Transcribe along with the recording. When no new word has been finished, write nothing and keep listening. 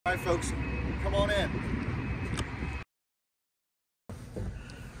All right, folks, come on in.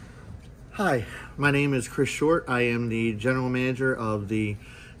 Hi, my name is Chris Short. I am the general manager of the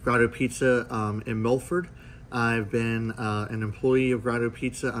Grotto Pizza in Milford. I've been an employee of Grotto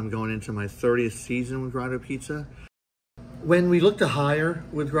Pizza. I'm going into my 30th season with Grotto Pizza. When we look to hire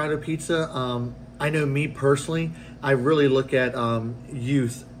with Grotto Pizza, I know me personally, I really look at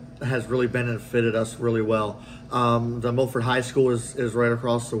youth has really benefited us really well. The Milford High School is right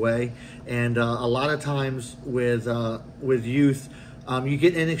across the way, and a lot of times with youth, you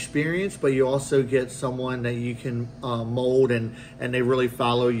get inexperience, but you also get someone that you can mold, and they really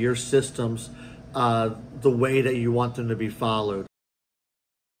follow your systems the way that you want them to be followed.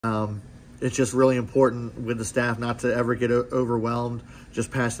 It's just really important with the staff not to ever get overwhelmed,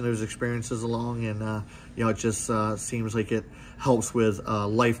 just passing those experiences along, and it just seems like it helps with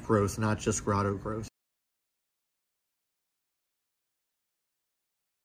life growth, not just Grotto growth.